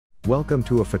Welcome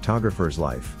to A Photographer's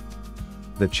Life,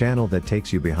 the channel that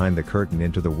takes you behind the curtain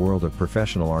into the world of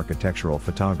professional architectural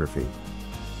photography.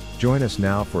 Join us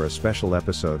now for a special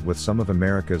episode with some of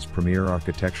America's premier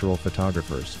architectural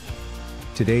photographers.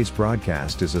 Today's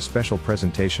broadcast is a special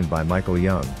presentation by Michael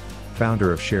Young,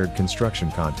 founder of Shared Construction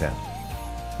Content.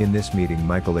 In this meeting,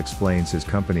 Michael explains his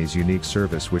company's unique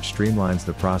service which streamlines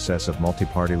the process of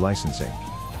multi-party licensing.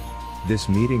 This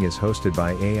meeting is hosted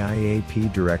by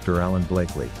AIAP Director Alan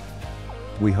Blakely.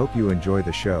 We hope you enjoy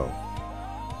the show.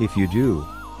 If you do,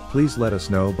 please let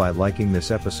us know by liking this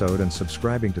episode and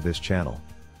subscribing to this channel.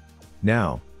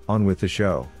 Now, on with the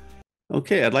show.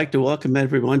 Okay, I'd like to welcome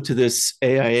everyone to this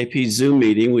AIAP Zoom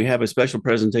meeting. We have a special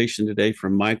presentation today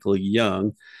from Michael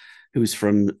Young, who's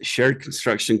from Shared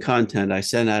Construction Content. I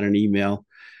sent out an email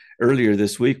earlier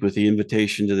this week with the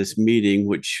invitation to this meeting,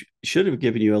 which should have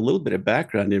given you a little bit of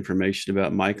background information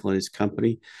about Michael and his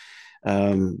company.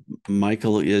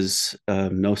 Michael is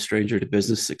no stranger to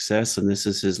business success, and this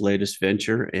is his latest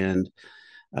venture. And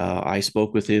I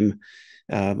spoke with him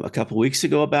a couple weeks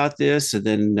ago about this, and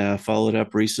then followed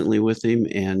up recently with him.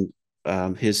 And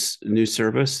his new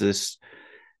service, this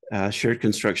Shared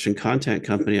Construction Content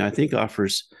Company, I think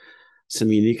offers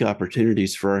some unique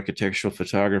opportunities for architectural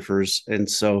photographers. And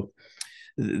so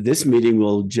this meeting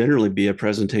will generally be a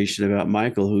presentation about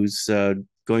Michael, who's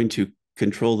going to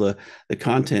control the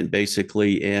content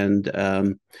basically.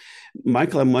 And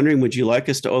Michael, I'm wondering, would you like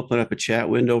us to open up a chat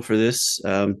window for this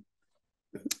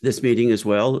meeting as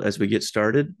well as we get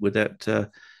started? Would that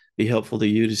be helpful to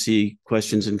you to see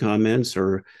questions and comments,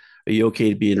 or are you okay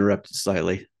to be interrupted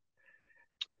slightly?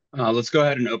 Let's go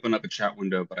ahead and open up a chat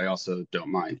window, but I also don't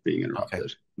mind being interrupted.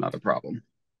 Okay. Not a problem.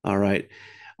 All right.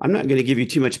 I'm not going to give you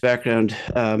too much background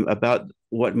about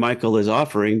what Michael is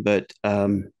offering, but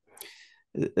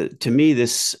to me,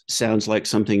 this sounds like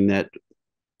something that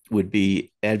would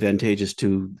be advantageous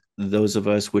to those of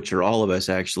us, which are all of us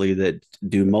actually, that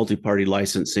do multi-party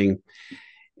licensing.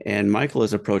 And Michael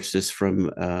has approached this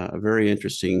from a very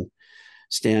interesting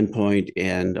standpoint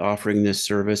and offering this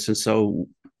service. And so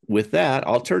with that,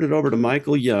 I'll turn it over to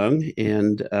Michael Young.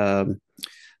 And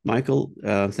Michael,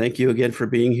 thank you again for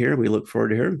being here. We look forward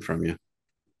to hearing from you.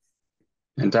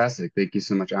 Fantastic. Thank you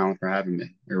so much, Alan, for having me.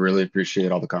 I really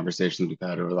appreciate all the conversations we've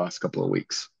had over the last couple of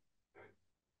weeks.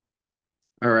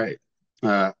 All right.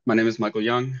 My name is Michael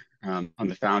Young. I'm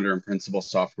the founder and principal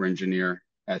software engineer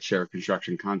at Shared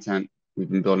Construction Content.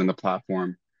 We've been building the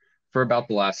platform for about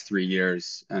the last 3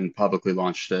 years and publicly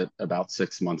launched it about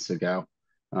 6 months ago.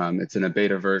 It's in a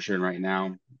beta version right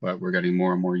now, but we're getting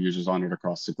more and more users on it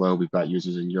across the globe. We've got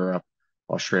users in Europe,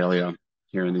 Australia,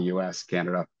 here in the US,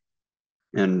 Canada.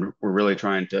 And we're really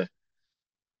trying to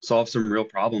solve some real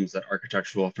problems that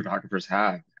architectural photographers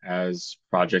have as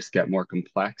projects get more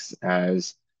complex,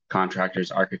 as contractors,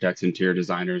 architects, interior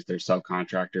designers, their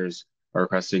subcontractors are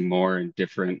requesting more and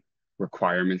different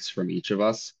requirements from each of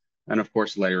us. And of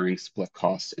course, layering split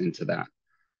costs into that.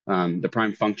 The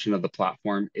prime function of the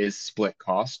platform is split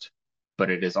cost, but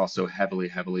it is also heavily,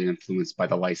 heavily influenced by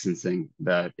the licensing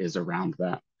that is around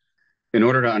that. In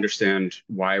order to understand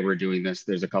why we're doing this,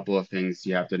 there's a couple of things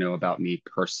you have to know about me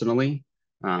personally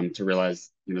to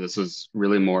realize, this is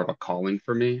really more of a calling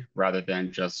for me rather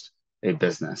than just a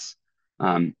business.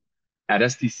 At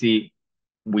STC,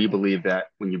 we believe that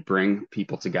when you bring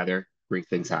people together, great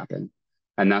things happen.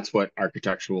 And that's what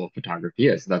architectural photography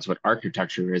is. That's what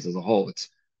architecture is as a whole.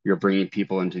 You're bringing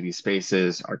people into these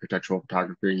spaces, architectural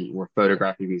photography, we're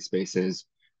photographing these spaces,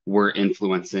 we're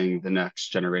influencing the next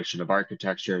generation of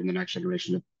architecture and the next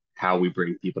generation of how we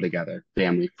bring people together,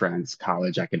 family, friends,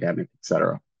 college, academic,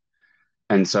 etc.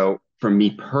 And so for me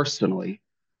personally,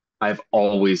 I've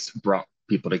always brought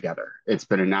people together. It's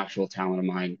been a natural talent of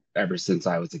mine ever since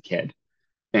I was a kid.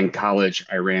 In college,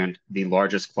 I ran the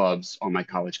largest clubs on my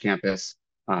college campus.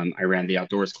 I ran the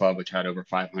Outdoors Club, which had over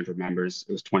 500 members.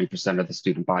 It was 20% of the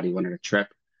student body went on a trip.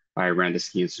 I ran the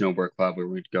Ski and Snowboard Club, where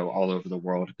we'd go all over the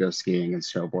world, go skiing and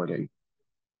snowboarding.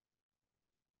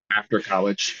 After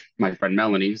college, my friend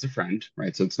Melanie, who's a friend,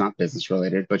 right? So it's not business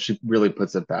related, but she really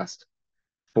puts it best.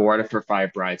 4 out of her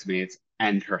 5 bridesmaids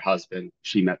and her husband,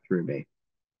 she met through me.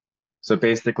 So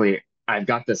basically, I've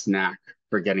got this knack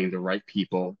for getting the right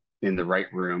people in the right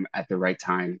room at the right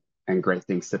time, and great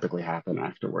things typically happen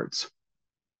afterwards.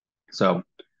 So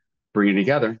bringing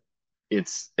together,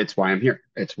 it's why I'm here.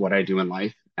 It's what I do in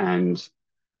life, and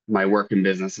my work in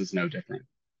business is no different.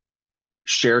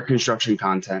 Shared construction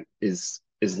content is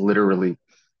literally,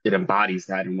 it embodies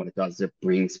that, and what it does, it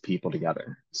brings people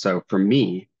together. So for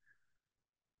me,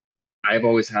 I've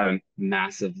always had a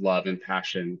massive love and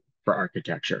passion for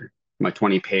architecture. My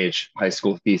 20-page high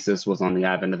school thesis was on the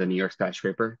advent of the New York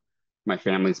skyscraper. My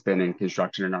family's been in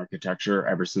construction and architecture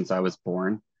ever since I was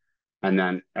born. And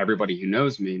then everybody who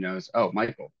knows me knows, oh,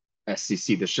 Michael,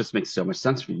 SCC, this just makes so much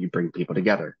sense for you. You bring people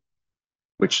together,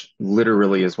 which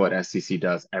literally is what SCC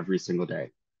does every single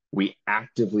day. We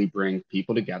actively bring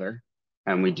people together,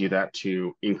 and we do that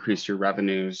to increase your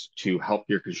revenues, to help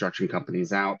your construction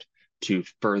companies out, to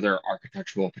further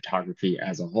architectural photography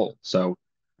as a whole. So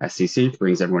SCC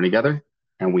brings everyone together,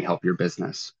 and we help your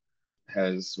business.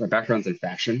 My background's in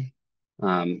fashion,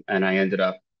 and I ended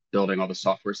up building all the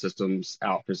software systems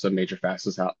out for some major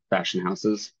fashion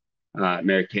houses.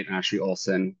 Mary Kate and Ashley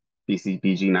Olsen,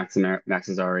 BCBG, Max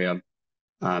Azaria,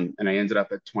 and I ended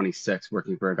up at 26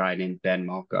 working for a guy named Ben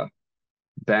Malka.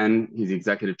 Ben, he's the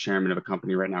executive chairman of a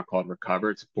company right now called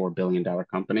Recover. It's a $4 billion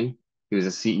company. He was a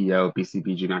CEO of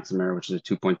BCBG Maximera, which is a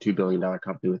 $2.2 billion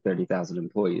company with 30,000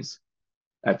 employees.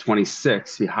 At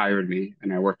 26, he hired me,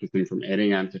 and I worked with him from 8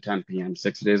 a.m. to 10 p.m.,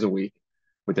 6 days a week,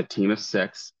 with a team of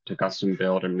 6 to custom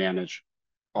build and manage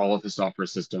all of the software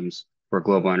systems for a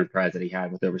global enterprise that he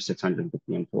had with over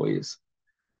 650 employees.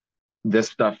 This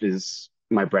stuff is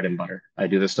my bread and butter. I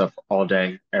do this stuff all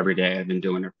day, every day. I've been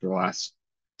doing it for the last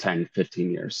 10,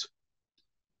 15 years.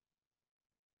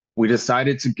 We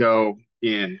decided to go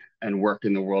in and work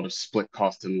in the world of split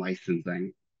cost and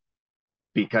licensing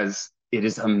because it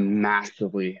is a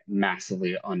massively,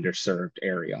 massively underserved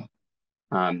area.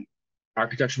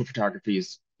 Architectural photography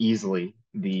is easily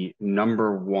the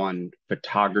 #1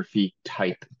 photography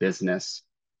type business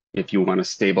if you want a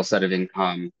stable set of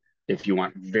income, if you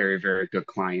want very, very good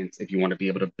clients, if you want to be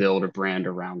able to build a brand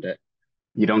around it.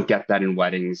 You don't get that in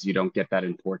weddings. You don't get that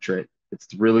in portrait. It's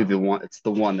really it's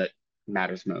the one that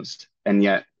matters most. And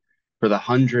yet, for the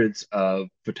hundreds of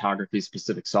photography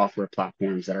specific software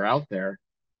platforms that are out there,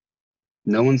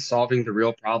 no one's solving the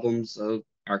real problems of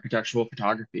architectural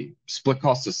photography. Split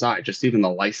costs aside, just even the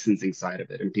licensing side of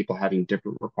it and people having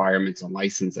different requirements on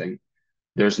licensing.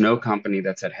 There's no company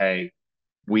that said, hey,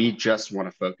 we just want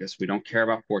to focus. We don't care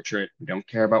about portrait. We don't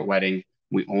care about wedding.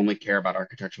 We only care about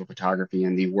architectural photography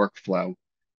and the workflow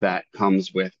that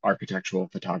comes with architectural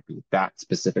photography, that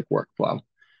specific workflow.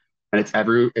 And it's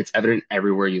evident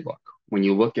everywhere you look. When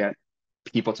you look at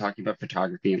people talking about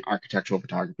photography and architectural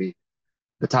photography,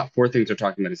 the top 4 things they're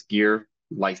talking about is gear,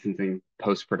 licensing,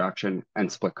 post-production,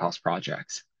 and split cost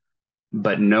projects.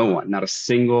 But no one, not a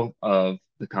single of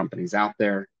the companies out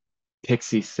there,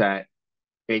 Pixie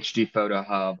HD Photo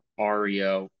Hub,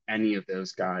 REO, any of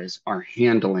those guys are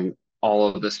handling all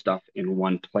of this stuff in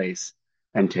one place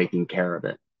and taking care of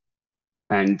it.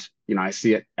 And, I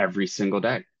see it every single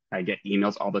day. I get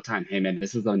emails all the time. Hey, man,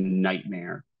 this is a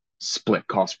nightmare split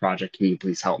cost project. Can you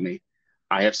please help me?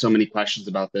 I have so many questions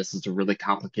about this. It's a really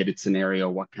complicated scenario.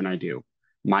 What can I do?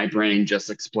 My brain just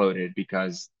exploded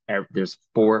because there's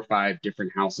 4 or 5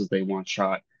 different houses they want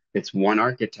shot. It's one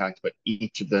architect, but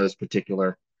each of those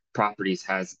particular properties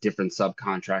has different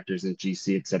subcontractors and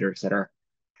GC, et cetera, et cetera.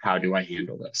 How do I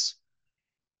handle this?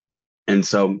 And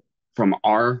so from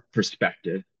our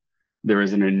perspective, there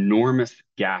is an enormous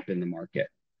gap in the market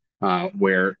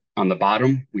where on the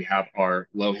bottom, we have our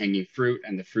low-hanging fruit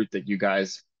and the fruit that you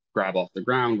guys grab off the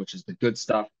ground, which is the good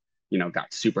stuff,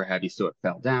 got super heavy, so it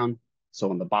fell down. So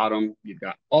on the bottom, you've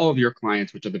got all of your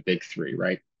clients, which are the big 3,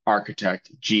 right?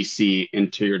 Architect, GC,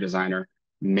 interior designer,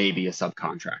 maybe a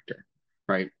subcontractor,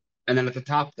 right? And then at the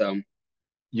top, though,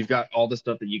 you've got all the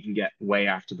stuff that you can get way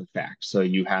after the fact. So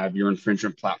you have your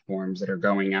infringement platforms that are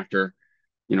going after,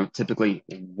 typically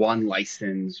one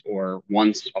license or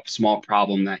one small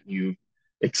problem that you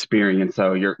experience.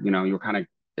 So you're kind of,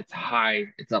 it's high,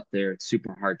 it's up there, it's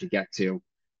super hard to get to.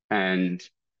 And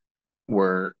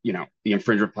the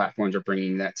infringement platforms are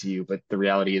bringing that to you. But the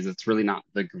reality is it's really not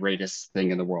the greatest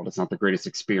thing in the world. It's not the greatest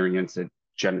experience. The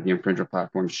infringement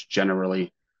platforms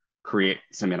generally create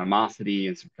some animosity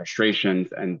and some frustrations,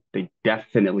 and they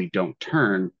definitely don't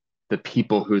turn the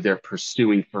people who they're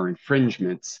pursuing for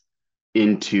infringements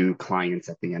into clients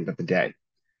at the end of the day.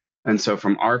 And so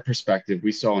from our perspective,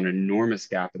 we saw an enormous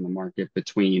gap in the market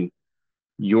between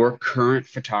your current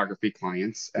photography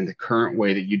clients and the current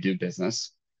way that you do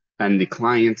business and the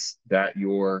clients that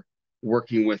you're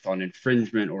working with on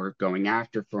infringement or going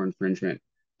after for infringement,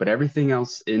 but everything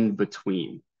else in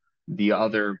between, the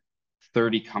other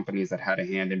 30 companies that had a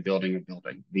hand in building a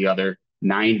building, the other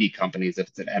 90 companies, if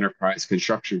it's an enterprise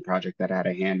construction project that had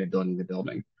a hand in building the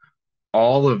building,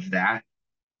 all of that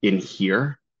in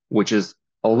here, which is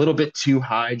a little bit too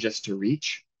high just to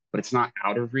reach, but it's not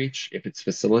out of reach if it's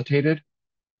facilitated.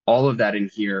 All of that in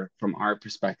here, from our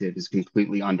perspective, is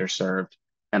completely underserved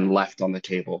and left on the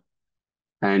table.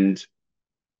 And,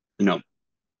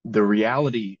 the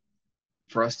reality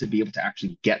for us to be able to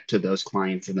actually get to those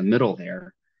clients in the middle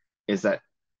there is that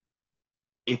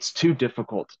it's too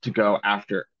difficult to go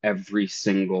after every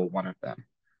single one of them.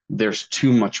 There's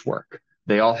too much work.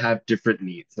 They all have different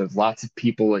needs. There's lots of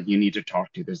people that you need to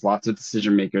talk to. There's lots of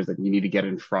decision makers that you need to get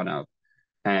in front of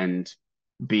and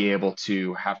be able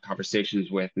to have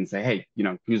conversations with and say, hey,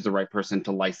 who's the right person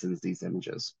to license these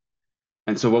images?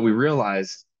 And so what we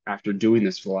realized after doing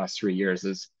this for the last 3 years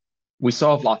is we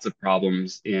solve lots of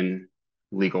problems in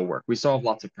legal work. We solve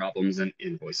lots of problems in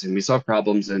invoicing. We solve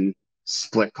problems in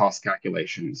split cost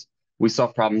calculations. We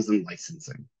solve problems in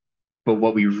licensing. But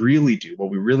what we really do, what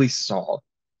we really solve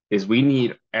is we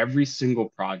need every single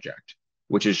project,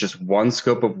 which is just one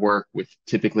scope of work with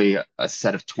typically a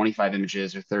set of 25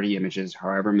 images or 30 images,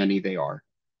 however many they are.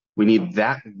 We need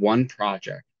that one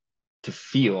project to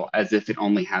feel as if it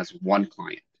only has one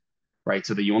client, right?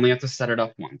 So that you only have to set it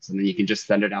up once and then you can just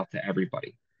send it out to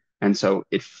everybody. And so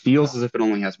it feels as if it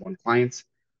only has one client,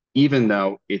 even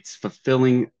though it's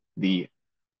fulfilling the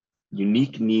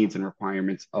unique needs and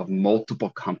requirements of multiple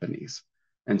companies.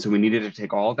 And so we needed to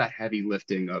take all that heavy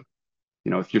lifting of,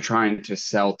 if you're trying to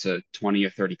sell to 20 or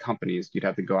 30 companies, you'd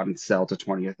have to go out and sell to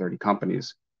 20 or 30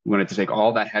 companies. We wanted to take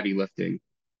all that heavy lifting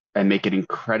and make it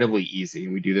incredibly easy.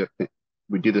 And we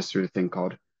do this through a thing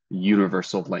called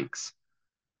universal links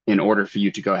in order for you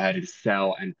to go ahead and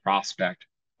sell and prospect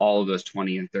all of those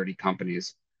 20 and 30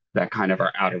 companies that kind of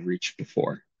are out of reach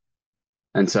before.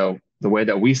 And so the way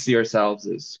that we see ourselves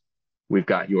is we've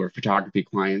got your photography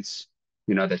clients,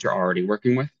 that you're already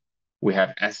working with. We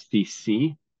have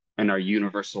SPC and our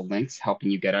universal links helping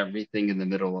you get everything in the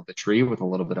middle of the tree with a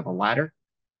little bit of a ladder.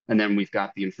 And then we've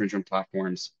got the infringement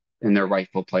platforms in their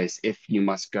rightful place if you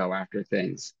must go after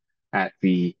things at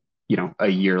the, a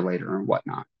year later and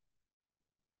whatnot.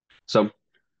 So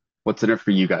what's in it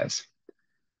for you guys?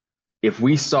 If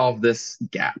we solve this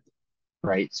gap,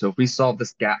 right? So if we solve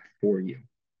this gap for you,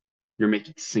 you're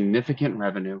making significant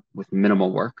revenue with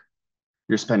minimal work.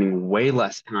 You're spending way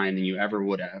less time than you ever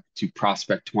would have to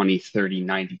prospect 20, 30,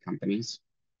 90 companies.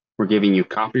 We're giving you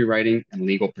copywriting and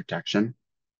legal protection,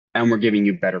 and we're giving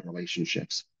you better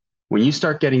relationships. When you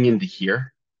start getting into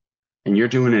here and you're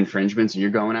doing infringements and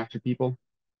you're going after people,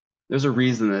 there's a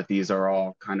reason that these are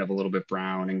all kind of a little bit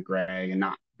brown and gray and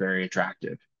not very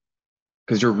attractive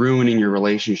because you're ruining your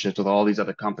relationships with all these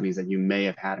other companies that you may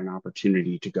have had an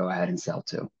opportunity to go ahead and sell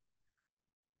to.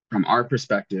 From our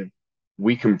perspective,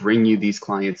 we can bring you these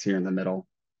clients here in the middle.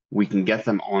 We can get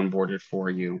them onboarded for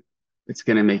you. It's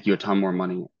going to make you a ton more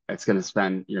money. You're going to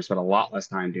spend a lot less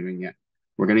time doing it.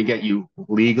 We're going to get you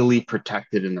legally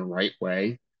protected in the right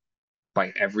way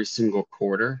by every single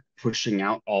quarter, pushing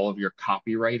out all of your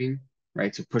copywriting,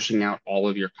 right? So pushing out all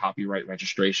of your copyright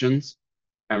registrations,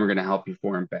 and we're going to help you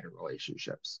form better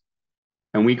relationships.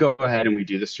 And we go ahead and we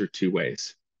do this through two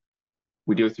ways.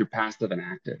 We do it through passive and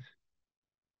active.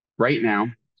 Right now,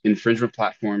 infringement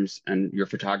platforms and your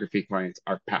photography clients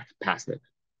are passive.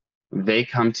 They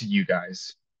come to you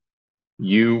guys,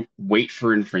 you wait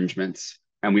for infringements,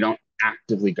 and we don't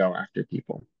actively go after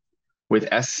people. With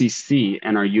SCC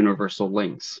and our universal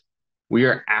links, we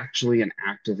are actually and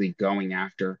actively going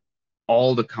after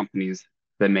all the companies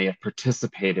that may have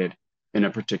participated in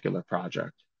a particular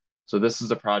project. So this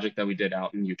is a project that we did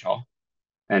out in Utah,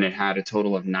 and it had a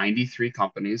total of 93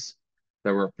 companies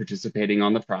that were participating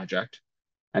on the project.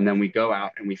 And then we go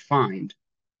out and we find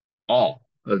all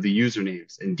of the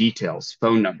usernames and details,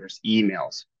 phone numbers,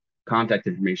 emails, contact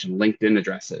information, LinkedIn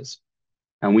addresses.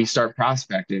 And we start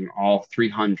prospecting all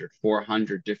 300,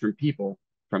 400 different people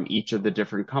from each of the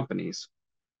different companies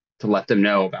to let them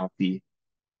know about the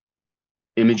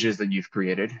images that you've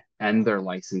created and their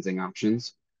licensing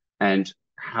options and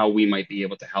how we might be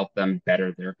able to help them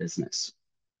better their business.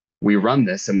 We run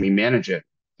this and we manage it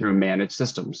through managed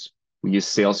systems. We use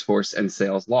Salesforce and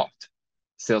SalesLoft.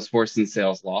 Salesforce and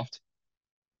SalesLoft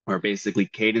are basically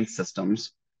cadence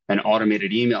systems and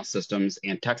automated email systems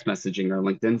and text messaging or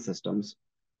LinkedIn systems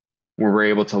where we're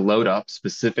able to load up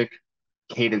specific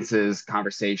cadences,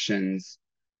 conversations,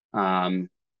 and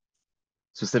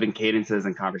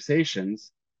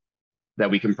conversations that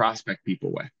we can prospect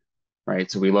people with, right?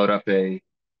 So we're able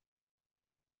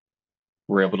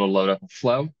to load up a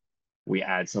flow. We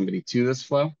add somebody to this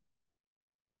flow,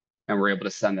 and we're able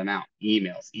to send them out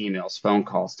emails, phone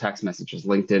calls, text messages,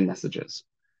 LinkedIn messages.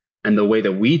 And the way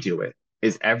that we do it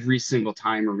is every single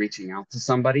time we're reaching out to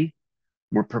somebody,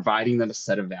 we're providing them a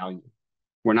set of value.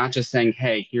 We're not just saying,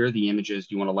 hey, here are the images.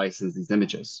 Do you want to license these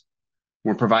images?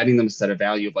 We're providing them a set of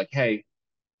value of like, hey,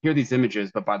 here are these images,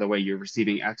 but by the way, you're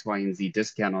receiving X, Y, and Z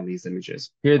discount on these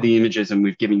images. Here are the images, and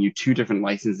we've given you 2 different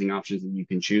licensing options that you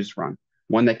can choose from.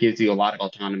 one that gives you a lot of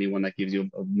autonomy, one that gives you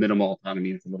a minimal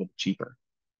autonomy, and it's a little bit cheaper.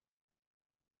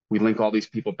 We link all these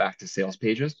people back to sales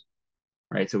pages,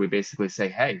 right? So we basically say,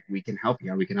 hey, we can help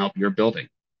you. We can help your building.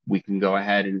 We can go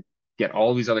ahead and get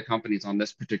all these other companies on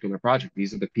this particular project.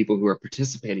 These are the people who are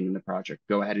participating in the project.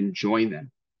 Go ahead and join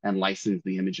them and license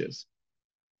the images.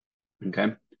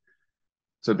 Okay.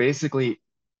 So basically,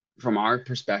 from our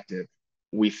perspective,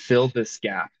 we fill this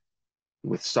gap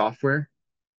with software,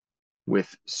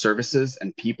 with services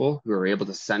and people who are able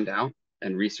to send out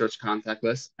and research contact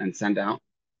lists and send out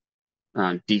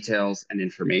details and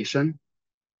information,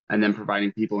 and then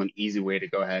providing people an easy way to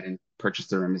go ahead and purchase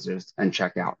their images and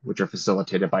check out, which are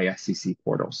facilitated by SCC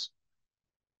portals.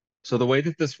 So the way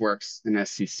that this works in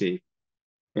SCC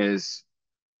is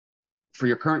for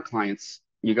your current clients,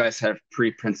 you guys have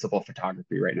pre-principal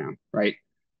photography right now, right?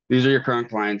 These are your current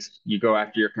clients. You go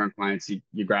after your current clients,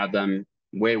 you grab them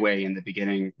way in the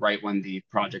beginning, right when the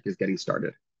project is getting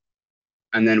started.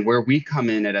 And then where we come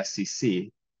in at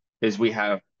SCC is we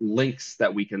have links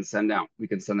that we can send out. We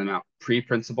can send them out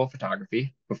pre-principal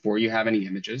photography before you have any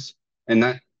images. And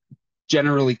that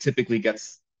generally typically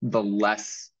gets the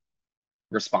less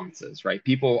responses, right?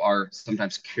 People are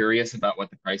sometimes curious about what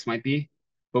the price might be,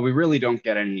 but we really don't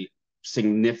get any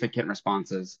significant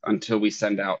responses until we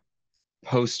send out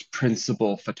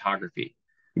post-principal photography,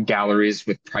 galleries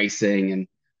with pricing and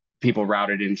people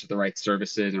routed into the right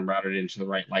services and routed into the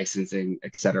right licensing,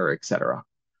 et cetera, et cetera.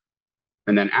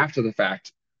 And then after the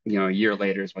fact, a year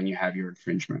later is when you have your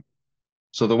infringement.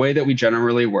 So the way that we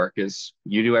generally work is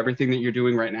you do everything that you're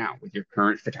doing right now with your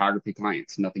current photography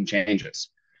clients. Nothing changes.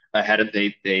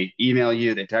 They email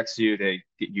you, they text you,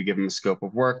 you give them a scope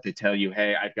of work. They tell you,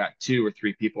 hey, I've got 2 or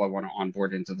 3 people I want to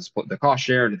onboard into the cost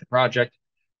share, into the project.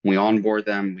 We onboard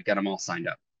them, we get them all signed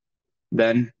up.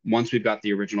 Then once we've got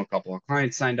the original couple of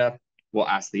clients signed up, we'll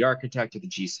ask the architect or the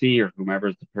GC or whomever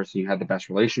is the person you had the best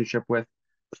relationship with,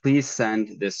 please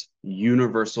send this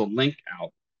universal link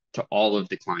out to all of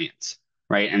the clients,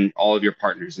 right? And all of your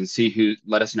partners and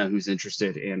let us know who's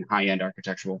interested in high-end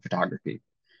architectural photography.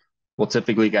 We'll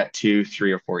typically get 2,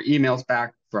 3, or 4 emails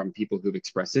back from people who've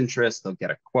expressed interest. They'll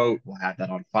get a quote. We'll have that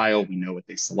on file. We know what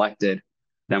they selected.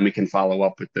 Then we can follow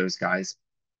up with those guys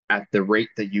at the rate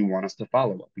that you want us to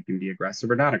follow up. We can be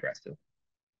aggressive or not aggressive.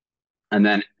 And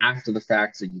then after the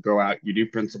fact, so you go out, you do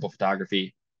principal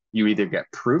photography, you either get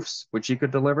proofs, which you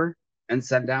could deliver and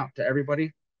send out to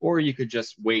everybody, or you could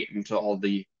just wait until all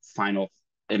the final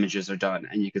images are done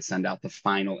and you could send out the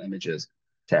final images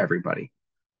to everybody.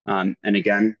 And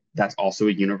again, that's also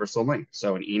a universal link.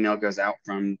 So an email goes out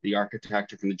from the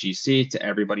architect or from the GC to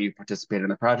everybody who participated in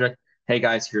the project. Hey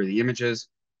guys, here are the images.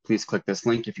 Please click this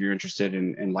link if you're interested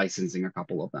in licensing a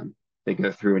couple of them. They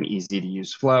go through an easy to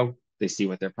use flow. They see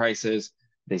what their price is.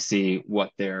 They see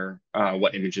what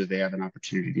images they have an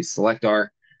opportunity to select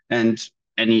are, and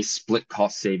any split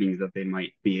cost savings that they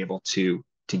might be able to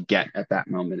get at that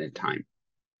moment in time.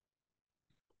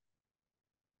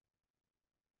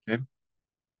 Okay.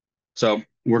 So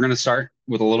we're going to start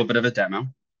with a little bit of a demo,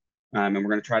 and we're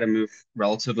going to try to move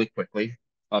relatively quickly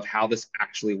of how this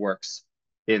actually works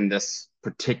in this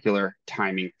particular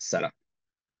timing setup,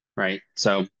 right?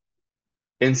 So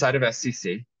inside of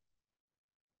SCC,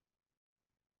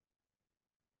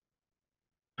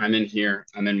 I'm in here.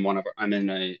 I'm in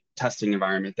a testing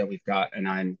environment that we've got, and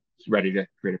I'm ready to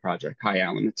create a project. Hi,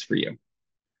 Alan, it's for you.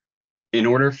 In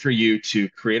order for you to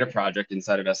create a project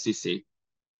inside of SCC,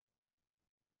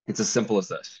 it's as simple as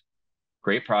this.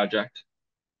 Create project,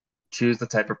 choose the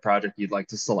type of project you'd like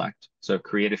to select. So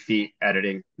create a fee,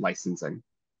 editing, licensing.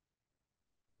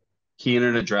 Key in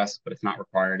an address, but it's not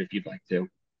required if you'd like to.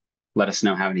 Let us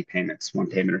know how many payments, 1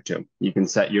 payment or 2. You can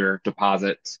set your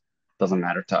deposits. Doesn't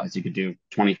matter to us. You could do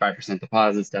 25%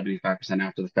 deposits, 75%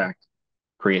 after the fact.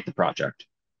 Create the project.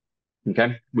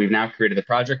 Okay, we've now created the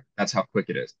project. That's how quick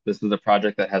it is. This is a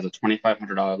project that has a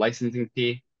 $2,500 licensing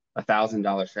fee,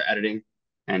 $1,000 for editing,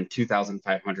 and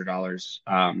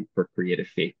 $2,500 for creative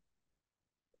fee.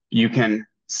 You can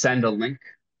send a link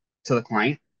to the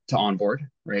client to onboard,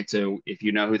 right? So if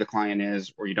you know who the client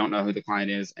is or you don't know who the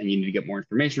client is and you need to get more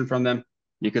information from them,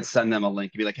 you could send them a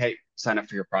link and be like, hey, sign up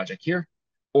for your project here.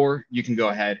 Or you can go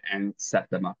ahead and set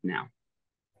them up now.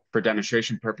 For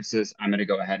demonstration purposes, I'm going to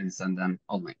go ahead and send them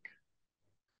a link.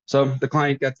 So the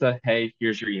client gets a, hey,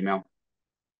 here's your email.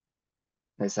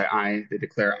 They say they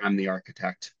declare I'm the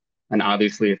architect. And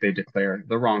obviously, if they declare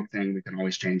the wrong thing, we can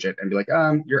always change it and be like,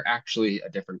 you're actually a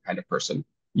different kind of person.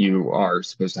 You are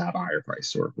supposed to have a higher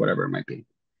price or whatever it might be.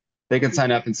 They can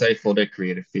sign up and say full day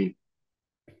creative fee.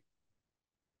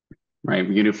 right?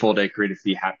 We can do full day creative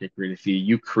fee, half day creative fee.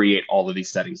 You create all of these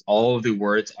settings. All of the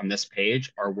words on this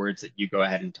page are words that you go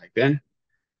ahead and type in.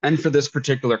 And for this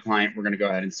particular client, we're going to go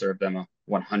ahead and serve them a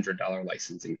 $100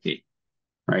 licensing fee,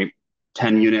 right?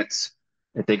 10 units.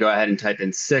 If they go ahead and type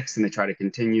in 6 and they try to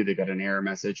continue, they get an error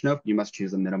message. Nope, you must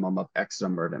choose a minimum of X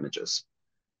number of images.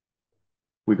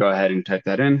 We go ahead and type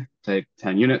that in, type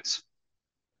 10 units.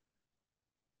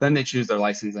 Then they choose their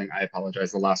licensing. I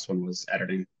apologize, the last one was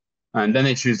editing. And then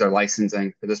they choose their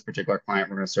licensing. For this particular client,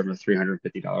 we're going to serve them a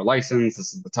 $350 license.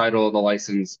 This is the title of the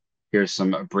license. Here's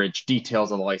some abridged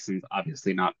details of the license.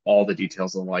 Obviously, not all the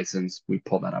details of the license. We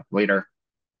pull that up later.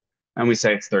 And we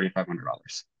say it's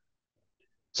 $3,500.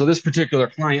 So this particular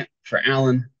client, for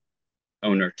Alan,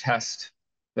 owner test,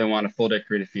 they want a full day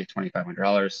creative fee of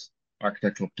 $2,500,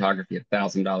 architectural photography at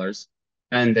 $1,000,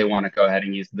 and they want to go ahead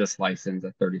and use this license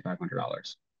at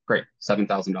 $3,500. Great,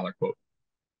 $7,000 quote.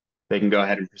 They can go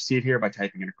ahead and proceed here by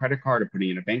typing in a credit card or putting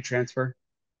in a bank transfer,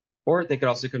 or they could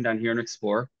also come down here and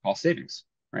explore cost savings,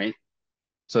 right?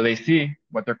 So they see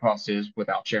what their cost is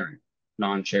without sharing.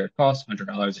 Non-shared costs,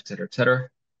 $100, et cetera, et cetera.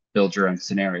 Build your own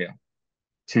scenario.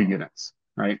 2 units,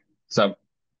 right? So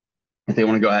if they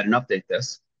want to go ahead and update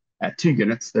this at 2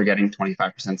 units, they're getting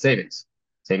 25% savings,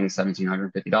 saving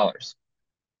 $1,750.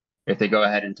 If they go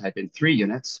ahead and type in 3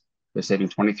 units, they're saving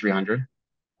 $2,300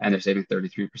 and they're saving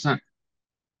 33%.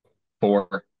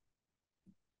 4,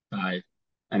 5,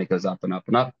 and it goes up and up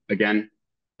and up. Again,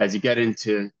 as you get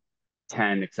into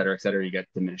 10, et cetera, you get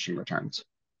diminishing returns.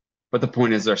 But the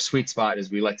point is, our sweet spot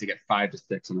is we like to get 5 to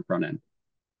 6 on the front end.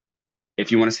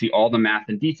 If you want to see all the math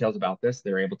and details about this,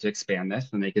 they're able to expand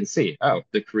this and they can see, oh,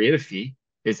 the creative fee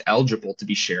is eligible to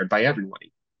be shared by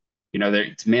everybody. You know,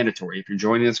 it's mandatory. If you're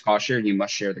joining this cost share, you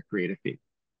must share the creative fee.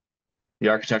 The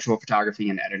architectural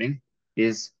photography and editing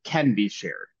can be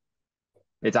shared.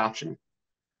 It's optional.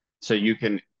 So you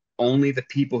can, only the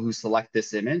people who select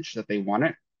this image that they want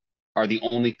it are the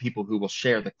only people who will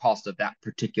share the cost of that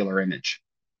particular image.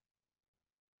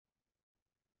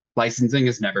 Licensing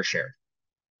is never shared.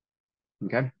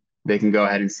 Okay. They can go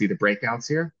ahead and see the breakouts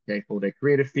here. Okay, full day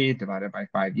creative fee divided by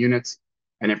 5 units,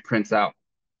 and it prints out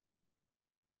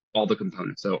all the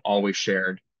components. So always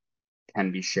shared,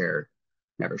 can be shared,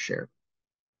 never shared.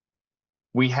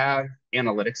 We have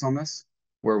analytics on this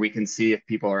where we can see if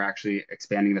people are actually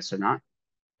expanding this or not.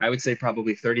 I would say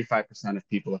probably 35% of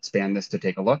people expand this to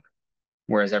take a look,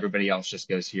 whereas everybody else just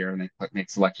goes here and they make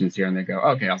selections here and they go,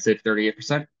 okay, I'll save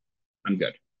 38%. I'm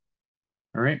good.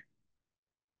 All right.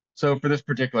 So for this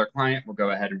particular client, we'll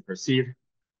go ahead and proceed.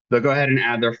 They'll go ahead and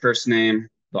add their first name.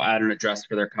 They'll add an address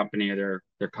for their company or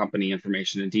their company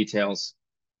information and details.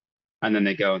 And then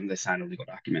they go and they sign a legal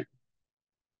document.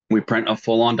 We print a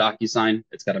full-on DocuSign.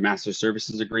 It's got a master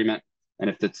services agreement. And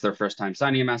if it's their first time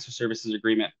signing a master services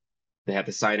agreement, they have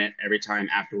to sign it every time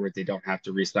afterwards. They don't have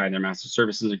to re-sign their master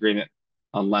services agreement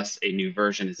unless a new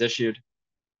version is issued.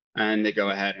 And they go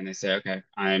ahead and they say, okay,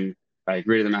 I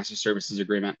agree to the master services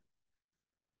agreement.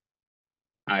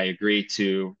 I agree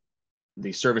to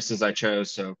the services I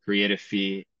chose, so creative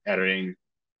fee, editing,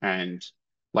 and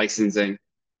licensing,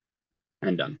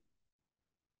 and done.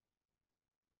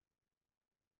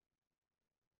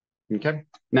 Okay,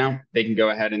 now they can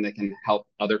go ahead and they can help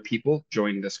other people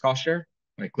join this cost share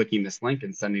by clicking this link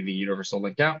and sending the universal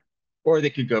link out, or they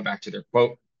could go back to their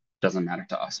quote. Doesn't matter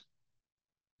to us.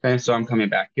 Okay, so I'm coming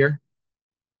back here,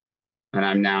 and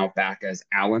I'm now back as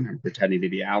Alan. I'm pretending to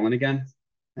be Alan again.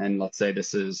 And let's say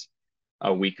this is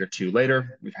a week or 2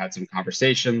 later. We've had some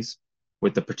conversations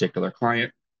with the particular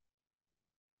client.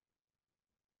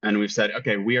 And we've said,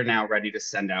 okay, we are now ready to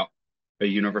send out a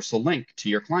universal link to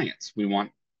your clients. We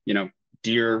want,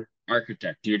 dear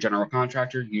architect, dear general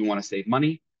contractor, you want to save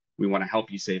money. We want to help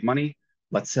you save money.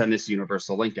 Let's send this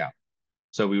universal link out.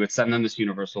 So we would send them this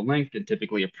universal link and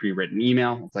typically a pre-written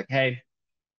email. It's like, hey,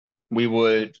 we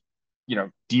would,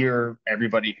 dear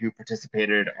everybody who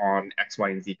participated on X, Y,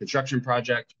 and Z construction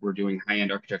project, we're doing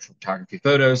high-end architectural photography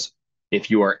photos.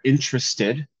 If you are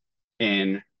interested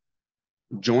in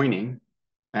joining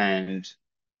and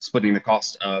splitting the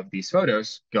cost of these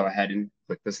photos, go ahead and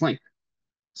click this link.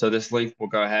 So this link will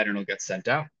go ahead and it'll get sent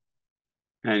out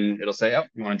and it'll say, oh,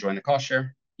 you want to join the cost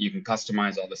share? You can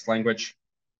customize all this language.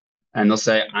 And they'll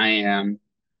say, I am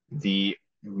the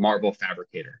marble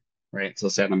fabricator, right? So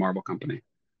they'll say I'm the marble company.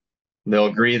 They'll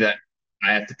agree that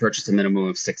I have to purchase a minimum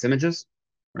of 6 images,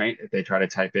 right? If they try to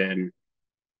type in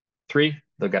 3,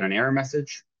 they'll get an error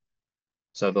message.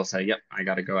 So they'll say, yep, I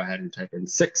got to go ahead and type in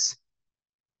 6.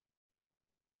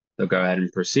 They'll go ahead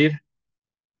and proceed.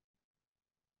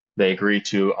 They agree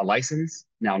to a license.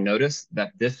 Now notice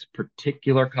that this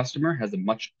particular customer has a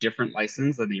much different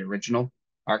license than the original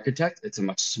architect, it's a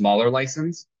much smaller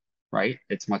license, right?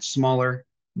 It's much smaller.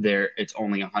 It's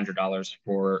only $100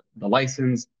 for the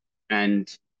license, and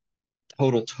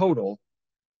total,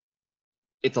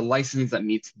 it's a license that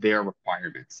meets their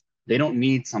requirements. They don't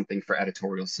need something for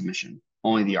editorial submission.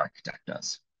 Only the architect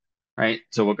does, right?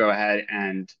 So we'll go ahead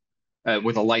and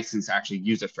with a license to actually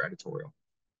use it for editorial.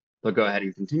 They'll go ahead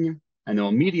and continue, and they'll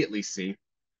immediately see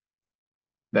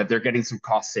that they're getting some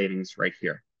cost savings right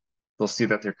here. They'll see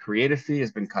that their creative fee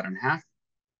has been cut in half,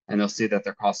 and they'll see that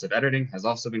their cost of editing has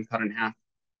also been cut in half.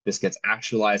 This gets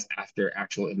actualized after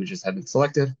actual images have been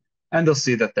selected, and they'll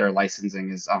see that their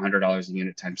licensing is $100 a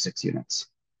unit times 6 units.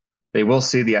 They will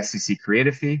see the SCC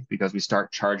creative fee because we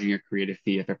start charging a creative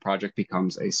fee if a project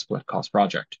becomes a split cost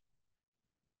project.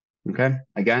 Okay,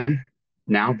 again,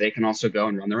 now they can also go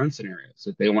and run their own scenarios.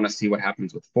 If they want to see what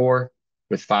happens with 4,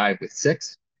 with 5, with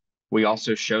 6, we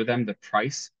also show them the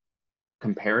price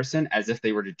comparison as if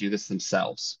they were to do this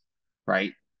themselves,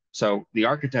 right? So the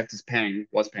architect was paying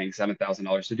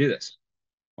 $7,000 to do this.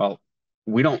 Well,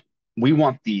 we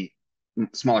want the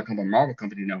smaller company, Marvel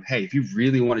company to know, hey, if you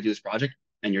really want to do this project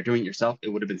and you're doing it yourself, it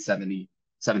would have been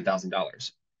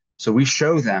 $77,000. So we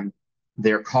show them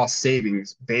their cost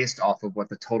savings based off of what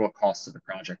the total cost of the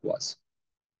project was.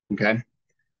 Okay.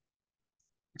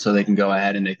 So they can go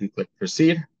ahead and they can click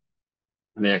proceed,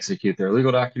 and they execute their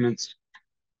legal documents,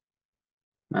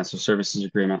 master services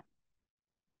agreement,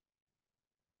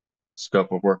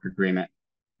 scope of work agreement.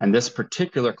 And this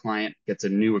particular client gets a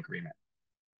new agreement.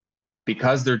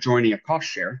 Because they're joining a cost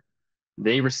share,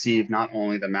 they receive not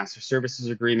only the master services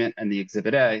agreement and the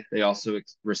exhibit A, they also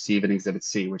receive an exhibit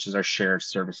C, which is our shared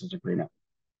services agreement.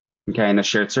 Okay, and the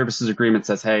shared services agreement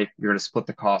says, hey, you're going to split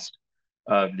the cost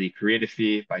of the creative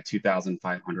fee by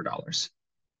 $2,500.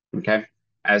 Okay,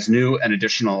 as new and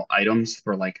additional items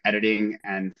for like editing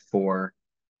and for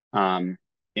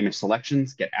image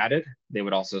selections get added, they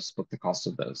would also split the cost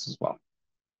of those as well.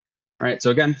 All right, so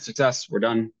again, success, we're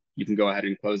done. You can go ahead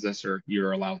and close this, or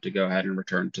you're allowed to go ahead and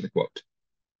return to the quote.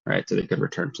 All right, so they could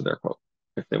return to their quote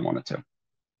if they wanted to.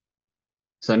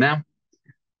 So now,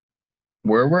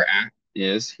 where we're at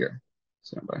is here.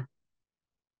 Standby.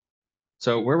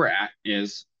 So where we're at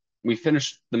is we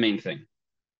finished the main thing.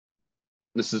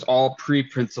 This is all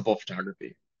pre-principal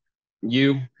photography.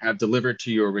 You have delivered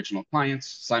to your original clients,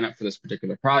 sign up for this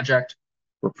particular project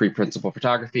for pre-principal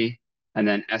photography, and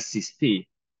then SCC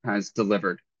has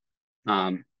delivered.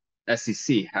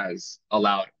 SCC has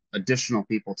allowed additional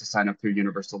people to sign up through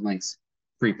Universal Links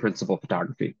pre-principal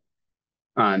photography.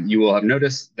 You will have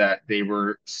noticed that they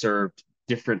were served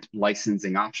different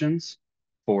licensing options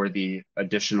for the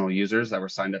additional users that were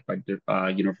signed up by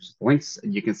Universal Links.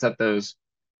 You can set those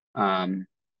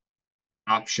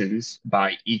options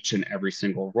by each and every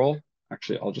single role.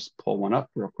 Actually, I'll just pull one up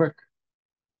real quick.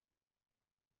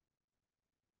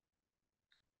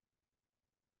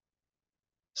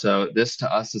 So this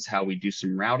to us is how we do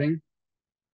some routing.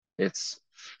 It's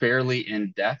fairly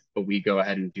in-depth, but we go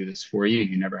ahead and do this for you.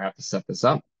 You never have to set this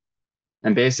up.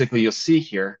 And basically, you'll see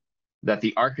here that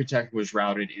the architect was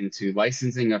routed into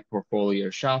licensing of portfolio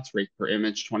shots, rate per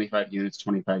image, 25 units,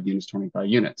 25 units, 25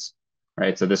 units,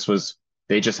 right? So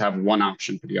they just have one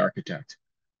option for the architect.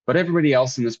 But everybody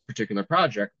else in this particular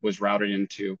project was routed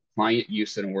into client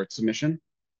use and award submission,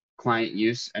 client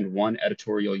use and one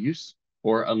editorial use,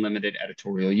 or unlimited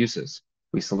editorial uses.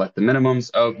 We select the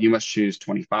minimums of, you must choose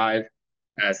 25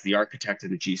 as the architect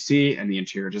and the GC and the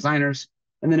interior designers.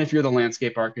 And then if you're the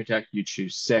landscape architect, you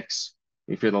choose 6.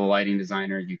 If you're the lighting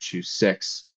designer, you choose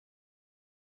 6.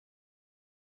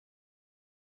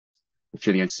 If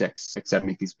you're the 6, 7,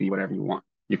 make these be whatever you want.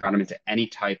 You got them into any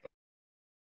type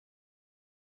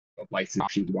of license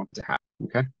option you want to have.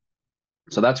 Okay.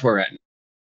 So that's where we're at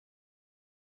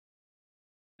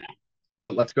now.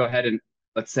 But let's go ahead and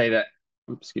let's say that,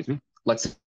 excuse me,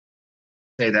 let's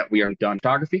say that we are done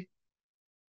photography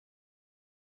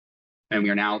and we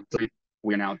are now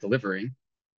delivering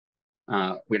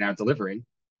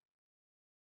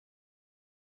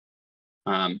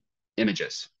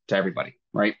images to everybody,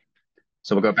 right?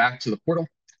 So we'll go back to the portal.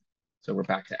 So we're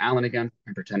back to Alan again.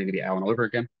 I'm pretending to be Alan all over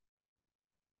again.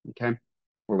 Okay,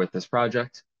 we're with this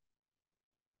project.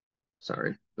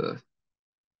 Sorry, the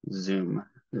Zoom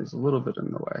is a little bit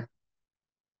in the way.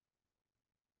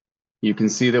 You can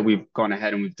see that we've gone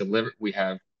ahead and we've delivered. We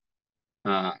have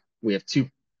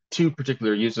two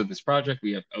particular users of this project.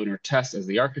 We have owner Tess as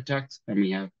the architect, and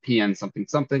we have PN something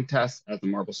something Tess as the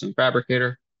marble stone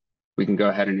fabricator. We can go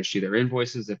ahead and issue their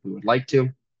invoices if we would like to.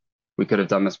 We could have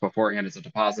done this beforehand as a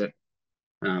deposit,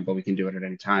 but we can do it at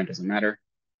any time, doesn't matter.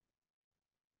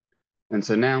 And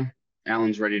so now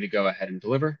Alan's ready to go ahead and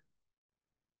deliver.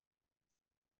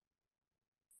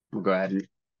 We'll go ahead and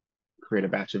create a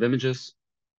batch of images.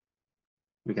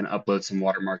 We can upload some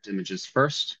watermarked images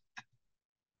first.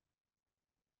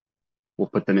 We'll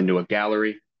put them into a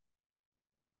gallery.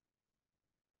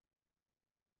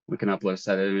 We can upload a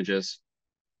set of images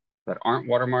that aren't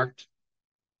watermarked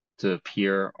to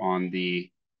appear on the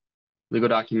legal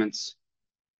documents.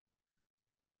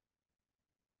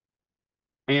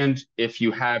 And if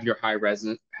you have your high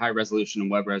resolution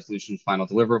and web resolution final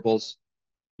deliverables,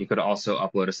 you could also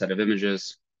upload a set of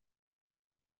images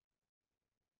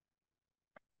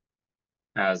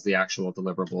as the actual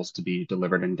deliverables to be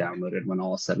delivered and downloaded when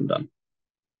all is said and done.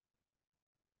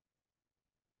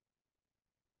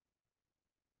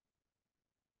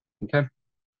 Okay,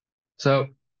 so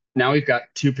now we've got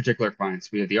two particular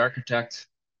clients. We have the architect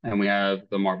and we have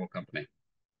the marble company.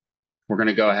 We're going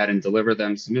to go ahead and deliver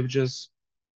them some images.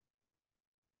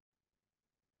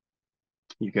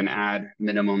 You can add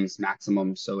minimums,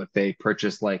 maximums. So if they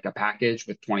purchase like a package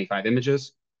with 25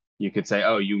 images, you could say,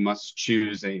 oh, you must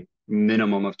choose a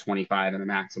minimum of 25 and a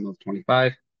maximum of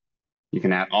 25. You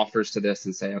can add offers to this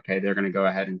and say, okay, they're going to go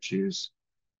ahead and choose,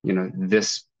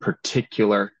 this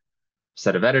particular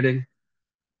set of editing.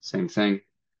 Same thing.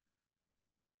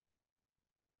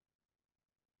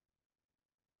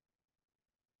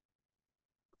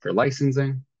 For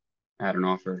licensing, add an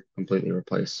offer, completely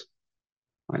replace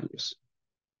my use.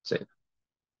 Save.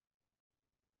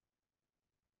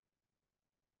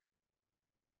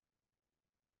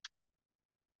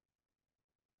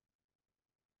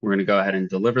 We're going to go ahead and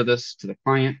deliver this to the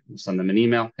client. We'll send them an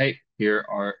email. Hey, here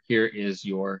is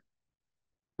your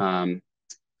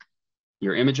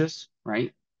images,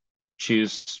 right?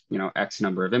 Choose, X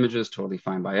number of images, totally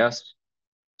fine by us.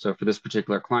 So for this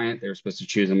particular client, they're supposed to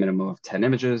choose a minimum of 10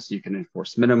 images. You can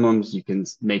enforce minimums. You can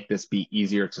make this be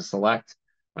easier to select.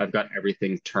 I've got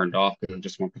everything turned off because I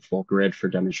just want the full grid for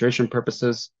demonstration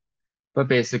purposes. But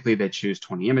basically, they choose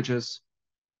 20 images.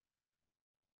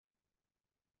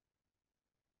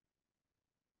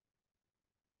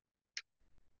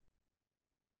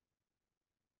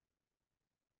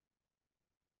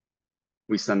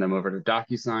 We send them over to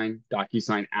DocuSign.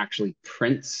 DocuSign actually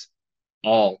prints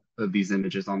all of these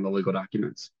images on the legal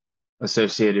documents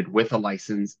associated with a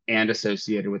license and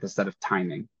associated with a set of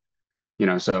timing.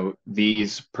 So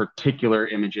these particular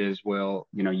images will,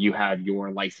 you have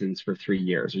your license for 3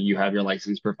 years, or you have your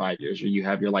license for 5 years, or you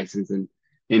have your license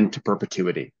into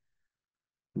perpetuity.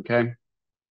 Okay.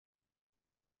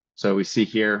 So we see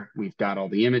here, we've got all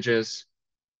the images.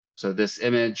 So this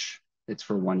image, it's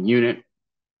for 1 unit, et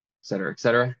cetera, et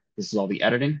cetera. This is all the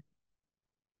editing.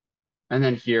 And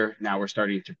then here, now we're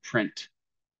starting to print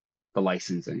the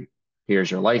licensing. Here's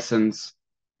your license.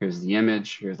 Here's the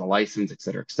image. Here's the license, et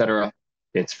cetera, et cetera.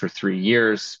 It's for 3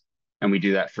 years. And we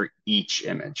do that for each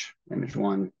image. Image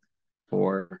 1,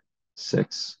 4,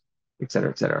 6, et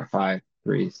cetera, 5,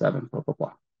 3, 7, blah, blah,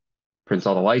 blah. Prints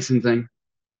all the licensing.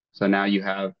 So now you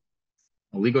have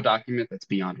a legal document that's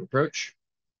beyond reproach.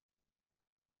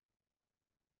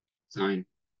 Sign,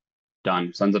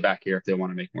 done. Sends it back here if they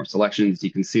want to make more selections.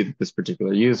 You can see that this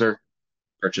particular user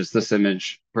purchased this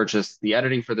image, purchased the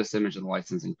editing for this image and the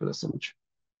licensing for this image.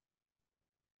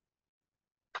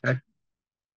 Okay.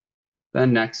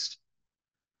 Then next,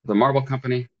 the marble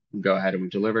company, we go ahead and we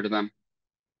deliver to them.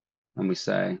 And we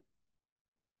say,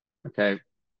 okay,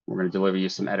 we're going to deliver you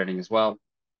some editing as well.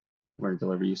 We're going to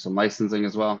deliver you some licensing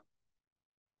as well.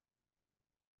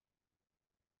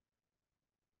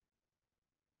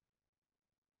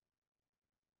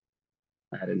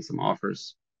 Add in some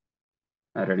offers,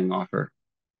 editing offer,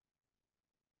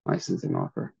 licensing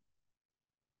offer.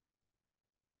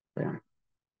 Bam.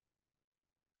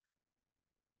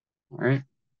 All right.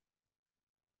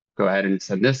 Go ahead and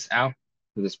send this out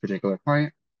to this particular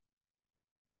client.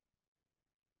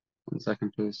 1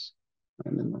 second, please.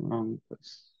 I'm in the wrong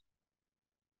place.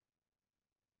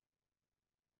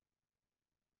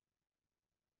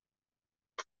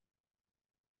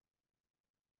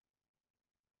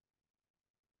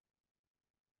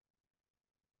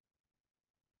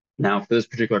 Now, for this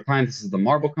particular client, this is the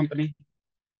marble company.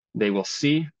 They will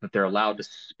see that they're allowed to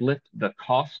split the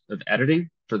cost of editing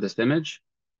for this image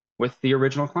with the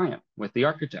original client, with the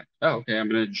architect. Oh, okay, I'm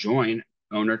going to join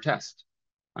owner test.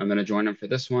 I'm going to join them for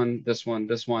this one, this one,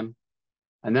 this one.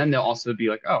 And then they'll also be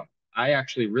like, oh, I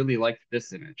actually really liked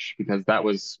this image because that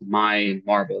was my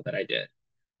marble that I did.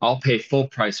 I'll pay full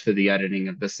price for the editing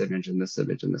of this image and this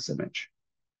image and this image,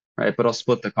 right? But I'll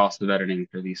split the cost of editing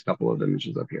for these couple of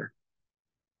images up here.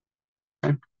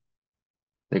 Okay.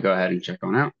 They go ahead and check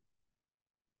on out.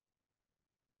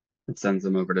 It sends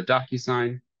them over to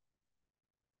DocuSign.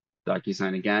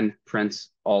 DocuSign again prints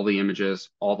all the images,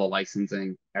 all the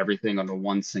licensing, everything under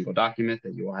one single document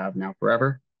that you will have now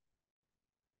forever.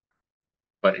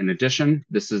 But in addition,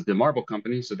 this is the Marble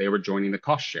company, so they were joining the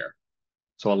cost share.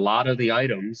 So a lot of the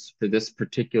items for this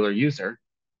particular user,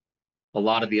 a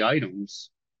lot of the items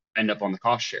end up on the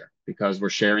cost share because we're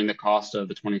sharing the cost of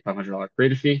the $2,500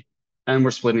 creative fee, and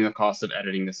we're splitting the cost of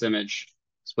editing this image,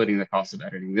 splitting the cost of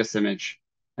editing this image,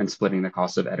 and splitting the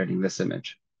cost of editing this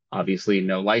image. Obviously,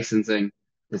 no licensing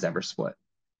is ever split.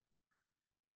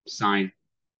 Sign.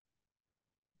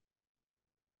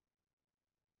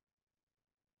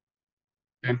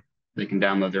 Okay. They can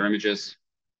download their images.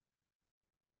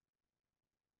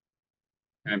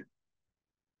 Okay.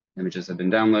 Images have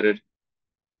been downloaded.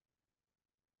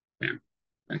 Bam.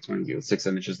 Next one, the 6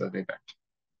 images that they picked.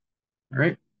 All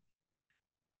right.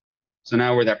 So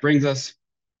now where that brings us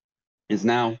is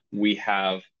now we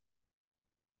have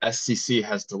SCC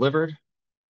has delivered.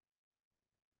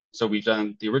 So we've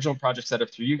done the original project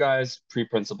setup through you guys,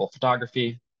 pre-principal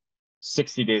photography.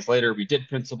 60 days later, we did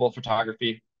principal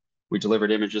photography. We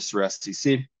delivered images through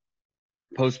SCC.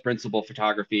 Post-principal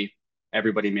photography,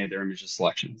 everybody made their images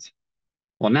selections.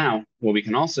 Well, now what we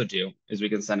can also do is we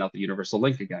can send out the universal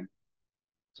link again.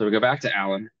 So we go back to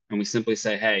Alan and we simply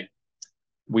say, hey,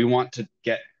 we want to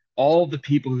get all the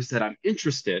people who said I'm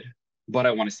interested, but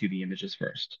I want to see the images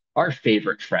first. Our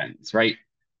favorite friends, right?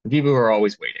 The people who are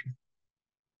always waiting.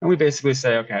 And we basically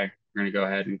say, okay, we're going to go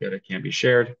ahead and go to can be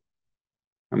shared.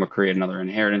 And we'll create another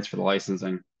inheritance for the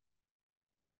licensing.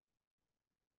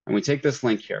 And we take this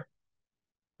link here.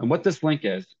 And what this link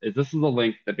is this is a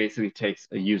link that basically takes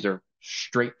a user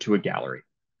straight to a gallery.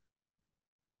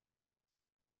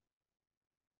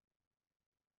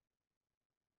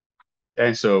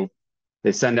 Okay, so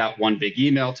they send out one big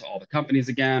email to all the companies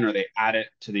again, or they add it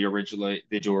to the original,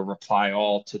 they do a reply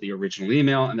all to the original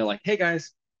email, and they're like, hey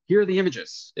guys, here are the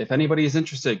images. If anybody is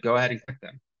interested, go ahead and click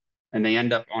them. And they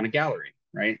end up on a gallery,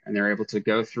 right? And they're able to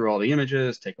go through all the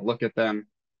images, take a look at them,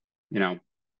 you know,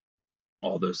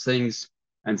 all those things,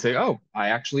 and say, oh, I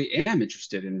actually am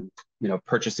interested in, you know,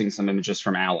 purchasing some images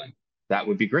from Alan. That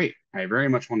would be great. I very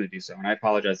much want to do so. And I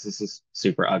apologize, this is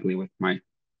super ugly with my,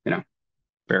 you know,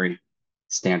 very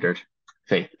standard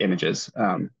fake images.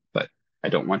 But I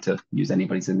don't want to use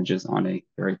anybody's images on a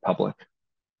very public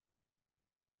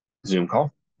Zoom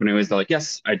call. But anyways, they're like,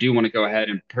 yes, I do want to go ahead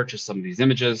and purchase some of these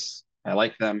images. I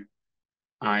like them.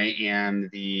 I am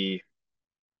the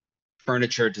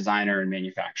furniture designer and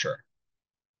manufacturer.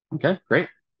 Okay, great.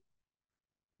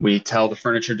 We tell the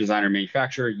furniture designer and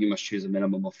manufacturer, you must choose a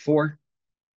minimum of 4.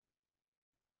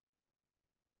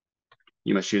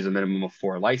 You must choose a minimum of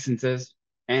 4 licenses.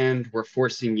 And we're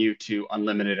forcing you to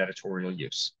unlimited editorial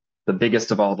use, the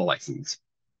biggest of all the licenses.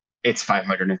 It's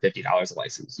 $550 a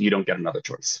license. You don't get another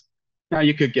choice. Now,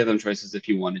 you could give them choices if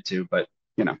you wanted to, but,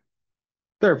 you know,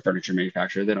 they're a furniture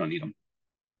manufacturer. They don't need them.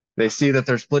 They see that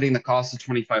they're splitting the cost of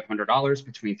 $2,500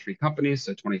 between 3 companies.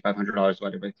 So $2,500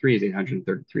 divided by 3 is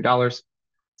 $833.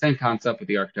 Same concept with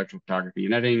the architectural photography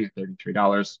and editing at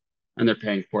 $33. And they're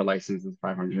paying 4 licenses,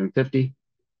 $550.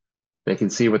 They can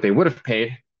see what they would have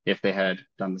paid if they had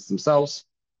done this themselves,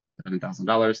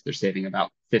 $7,000. They're saving about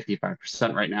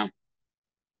 55% right now.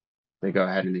 They go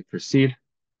ahead and they proceed.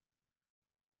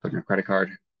 Put in a credit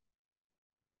card.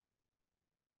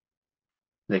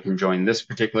 They can join this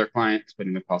particular client,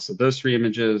 splitting the cost of those 3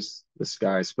 images. This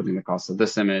guy's splitting the cost of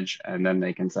this image. And then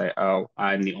they can say, oh,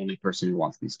 I'm the only person who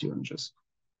wants these 2 images.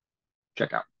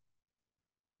 Check out.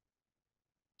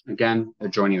 Again, they're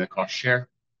joining the cost share.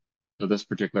 So this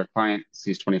particular client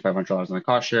sees $2,500 on the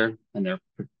cost share, and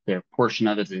their portion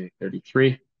of it is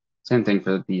 33. Same thing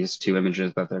for these 2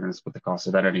 images that they're going to split the cost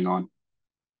of editing on,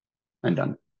 and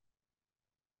done.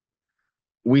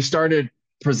 I started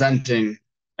presenting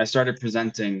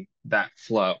that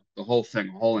flow, the whole thing,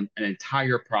 an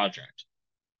entire project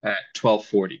at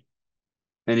 12:40.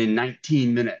 And in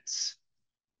 19 minutes,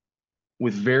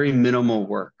 with very minimal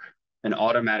work and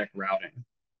automatic routing,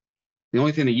 the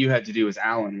only thing that you had to do as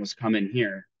Alan was come in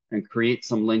here and create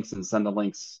some links and send the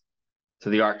links to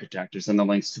the architect or send the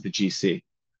links to the GC.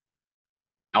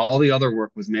 All the other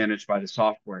work was managed by the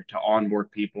software to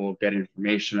onboard people, get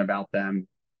information about them,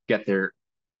 get their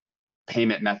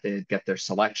payment method, get their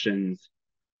selections,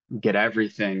 get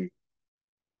everything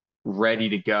ready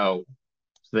to go.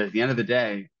 So that at the end of the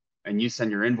day, and you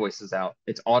send your invoices out,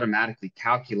 it's automatically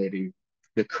calculating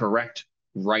the correct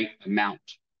right amount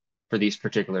for these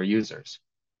particular users.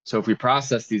 So if we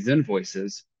process these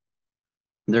invoices,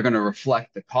 they're going to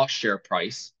reflect the cost share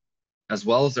price as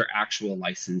well as their actual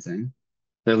licensing.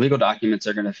 Their legal documents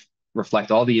are going to reflect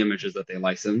all the images that they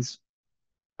license,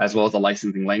 as well as a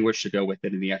licensing language to go with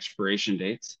it and the expiration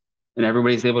dates. And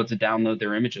everybody's able to download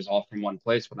their images all from one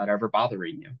place without ever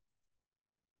bothering you.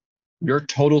 Your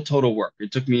total work,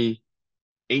 it took me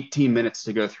 18 minutes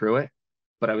to go through it,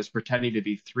 but I was pretending to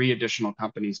be 3 additional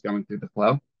companies going through the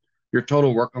flow. Your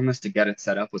total work on this to get it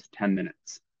set up was 10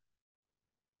 minutes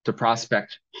to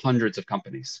prospect hundreds of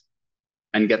companies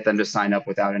and get them to sign up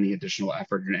without any additional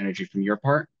effort and energy from your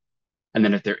part. And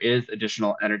then if there is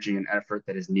additional energy and effort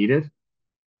that is needed,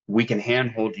 we can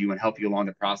handhold you and help you along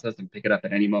the process and pick it up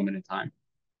at any moment in time.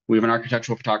 We have an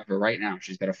architectural photographer right now.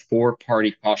 She's got a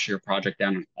 4-party cost share project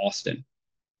down in Austin,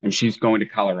 and she's going to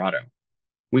Colorado.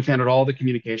 We've handled all the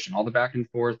communication, all the back and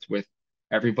forth with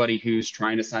everybody who's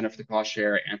trying to sign up for the cost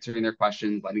share, answering their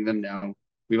questions, letting them know.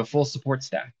 We have a full support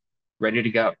staff ready to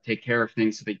go, take care of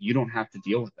things so that you don't have to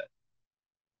deal with it.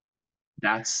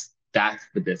 That's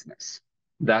the business.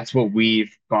 That's what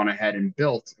we've gone ahead and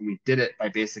built. And we did it by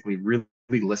basically really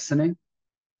listening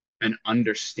and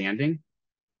understanding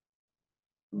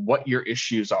what your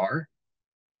issues are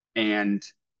and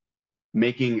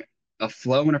making a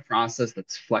flow and a process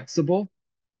that's flexible.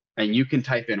 And you can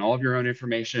type in all of your own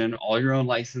information, all your own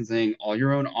licensing, all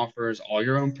your own offers, all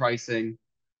your own pricing,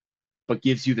 but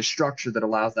gives you the structure that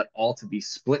allows that all to be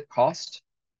split cost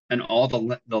and all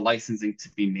the licensing to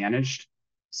be managed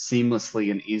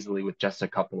seamlessly and easily with just a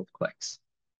couple of clicks.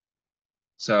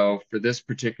 So for this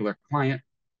particular client,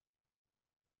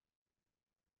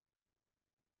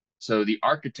 so the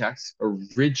architect's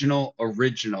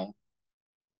original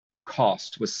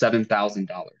cost was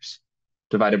 $7,000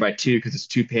 divided by 2 because it's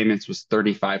 2 payments was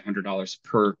 $3,500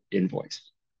 per invoice.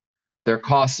 Their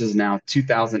cost is now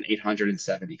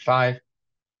 $2,875,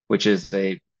 which is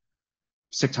a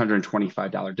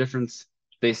 $625 difference.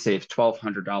 They save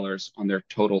 $1,200 on their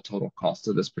total cost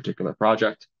of this particular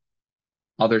project.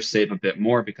 Others save a bit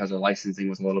more because their licensing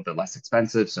was a little bit less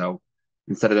expensive. So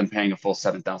instead of them paying a full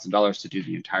 $7,000 to do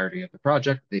the entirety of the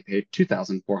project, they paid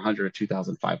 $2,400 or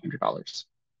 $2,500.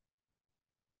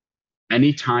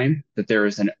 Anytime that there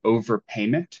is an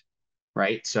overpayment,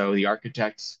 right? So the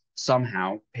architects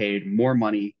somehow paid more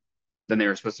money than they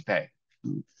were supposed to pay.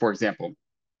 For example,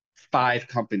 5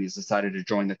 companies decided to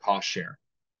join the cost share,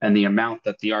 and the amount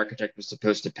that the architect was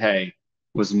supposed to pay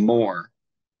was more.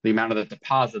 The amount of the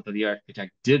deposit that the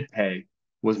architect did pay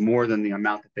was more than the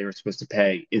amount that they were supposed to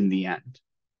pay in the end.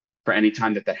 For any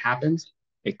time that happens,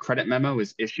 a credit memo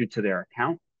is issued to their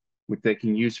account, which they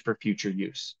can use for future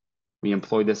use. We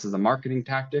employ this as a marketing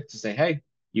tactic to say, hey,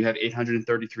 you have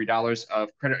 $833 of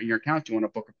credit in your account. Do you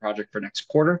want to book a project for next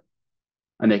quarter?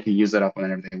 And they can use that up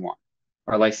whenever they want.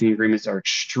 Our licensing agreements are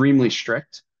extremely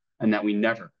strict and that we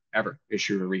never, ever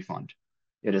issue a refund.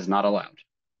 It is not allowed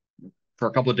for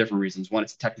a couple of different reasons. One,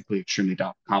 it's technically extremely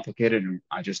complicated and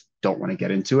I just don't want to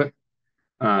get into it.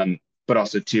 But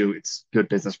also 2, it's good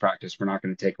business practice. We're not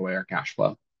going to take away our cash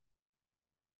flow.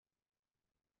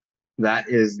 That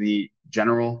is the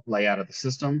general layout of the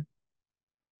system.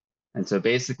 And so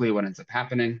basically what ends up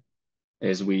happening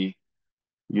is you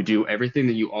do everything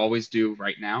that you always do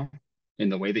right now in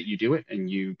the way that you do it, and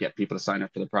you get people to sign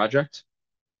up for the project.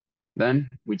 Then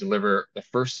we deliver the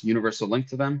first universal link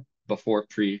to them before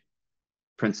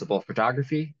pre-principal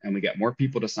photography, and we get more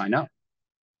people to sign up.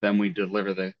 Then we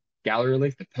deliver the gallery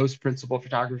link, the post-principal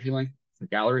photography link, the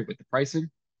gallery with the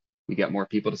pricing. We get more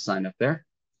people to sign up there.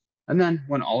 And then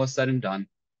when all is said and done,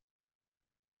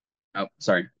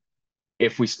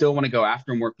 if we still want to go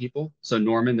after more people, so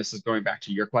Norman, this is going back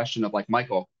to your question of like,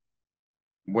 Michael,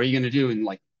 what are you going to do and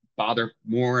like bother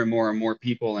more and more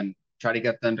people and try to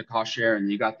get them to cost share,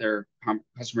 and you got their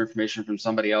customer information from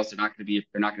somebody else, they're not going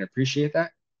to appreciate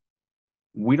that.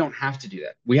 We don't have to do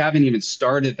that. We haven't even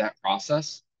started that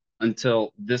process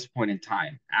until this point in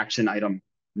time. Action item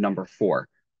number 4.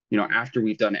 After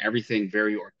we've done everything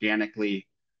very organically,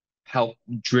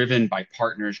 driven by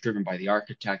partners, driven by the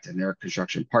architect and their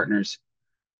construction partners.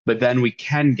 But then we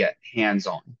can get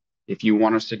hands-on. If you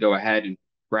want us to go ahead and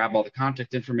grab all the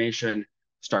contact information,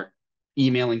 start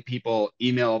emailing people,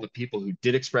 email all the people who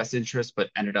did express interest but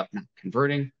ended up not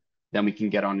converting, then we can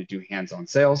get on to do hands-on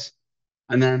sales.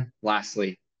 And then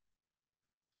lastly,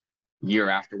 year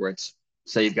afterwards,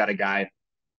 say you've got a guy,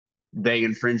 they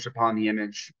infringed upon the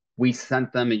image. We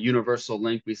sent them a universal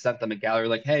link. We sent them a gallery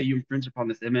like, hey, you infringed upon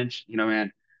this image.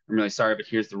 Man, I'm really sorry, but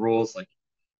here's the rules. Like,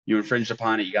 you infringed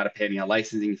upon it. You got to pay me a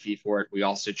licensing fee for it. We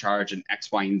also charge an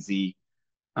X, Y, and Z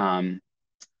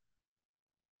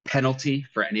penalty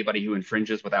for anybody who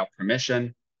infringes without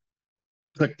permission.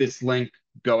 Click this link.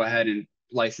 Go ahead and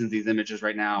license these images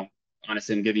right now.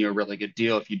 Honestly, I'm giving you a really good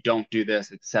deal. If you don't do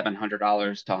this, it's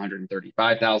 $700 to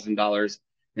 $135,000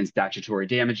 in statutory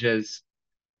damages.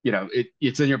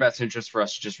 it's in your best interest for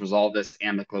us to just resolve this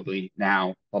amicably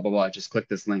now, blah, blah, blah. Just click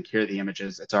this link. Here are the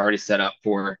images. It's already set up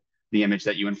for the image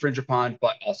that you infringe upon,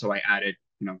 but also I added,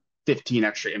 15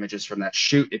 extra images from that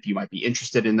shoot. If you might be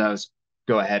interested in those,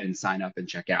 go ahead and sign up and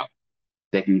check out.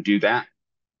 They can do that.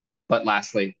 But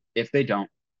lastly, if they don't,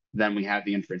 then we have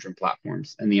the infringement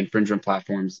platforms, and the infringement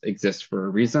platforms exist for a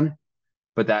reason,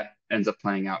 but that ends up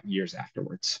playing out years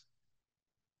afterwards.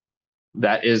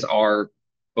 That is our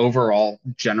overall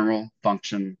general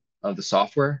function of the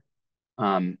software.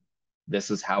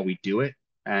 This is how we do it.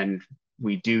 And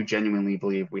we do genuinely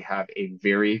believe we have a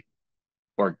very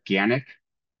organic,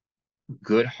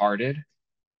 good-hearted,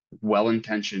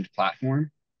 well-intentioned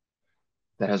platform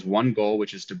that has one goal,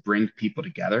 which is to bring people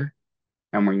together.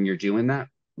 And when you're doing that,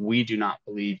 we do not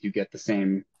believe you get the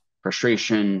same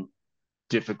frustration,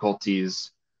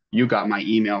 difficulties. You got my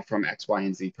email from X, Y,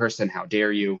 and Z person. How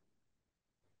dare you?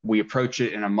 We approach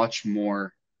it in a much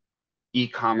more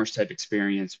e-commerce type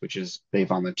experience, which is they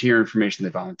volunteer information, they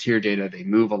volunteer data, they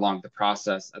move along the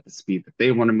process at the speed that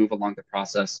they want to move along the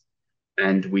process.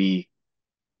 And we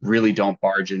really don't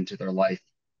barge into their life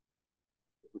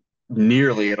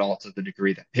nearly at all to the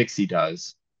degree that Pixie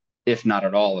does, if not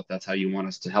at all, if that's how you want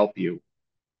us to help you.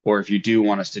 Or if you do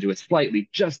want us to do it slightly,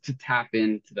 just to tap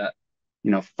into that,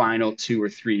 final 2 or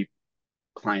 3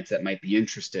 clients that might be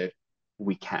interested,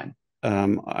 we can.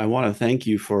 I want to thank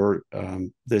you for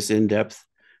this in-depth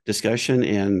discussion,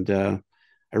 and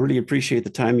I really appreciate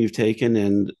the time you've taken,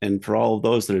 and for all of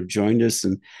those that have joined us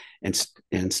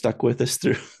and stuck with us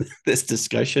through this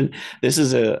discussion. This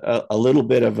is a little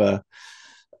bit of a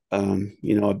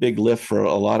big lift for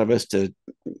a lot of us to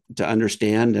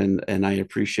understand, and I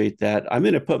appreciate that. I'm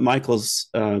going to put Michael's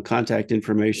contact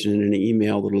information in an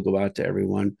email that'll go out to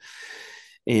everyone.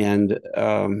 And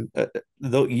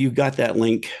though you got that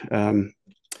link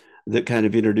that kind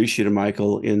of introduced you to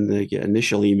Michael in the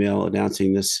initial email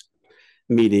announcing this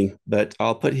meeting, but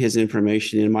I'll put his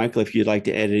information in. Michael, if you'd like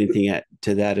to add anything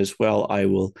to that as well, I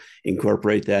will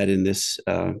incorporate that in this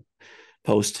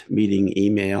post-meeting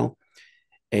email.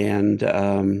 And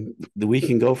we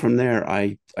can go from there.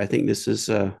 I think this has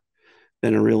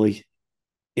been a really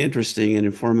interesting and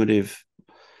informative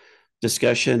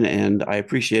discussion, and I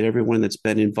appreciate everyone that's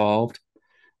been involved.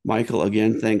 Michael,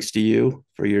 again, thanks to you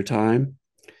for your time.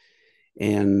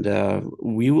 And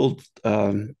we will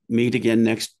meet again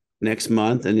next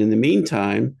month. And in the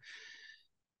meantime,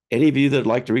 any of you that'd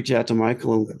like to reach out to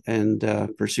Michael and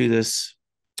pursue this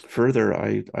further,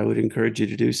 I would encourage you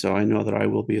to do so. I know that I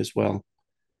will be as well.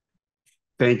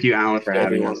 Thank you, Alan, for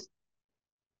having us.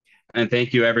 And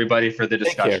thank you, everybody, for the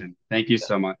discussion. Thank you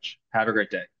so much. Have a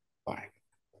great day. Bye.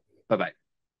 Bye-bye.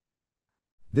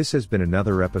 This has been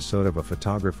another episode of A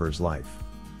Photographer's Life.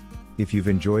 If you've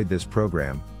enjoyed this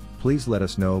program, please let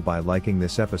us know by liking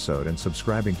this episode and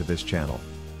subscribing to this channel.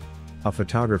 A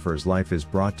Photographer's Life is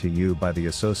brought to you by the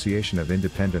Association of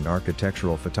Independent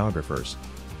Architectural Photographers.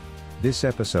 This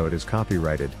episode is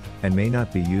copyrighted, and may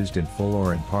not be used in full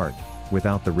or in part,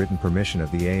 without the written permission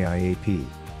of the AIAP.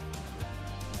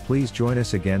 Please join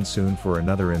us again soon for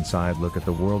another inside look at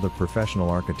the world of professional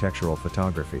architectural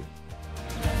photography.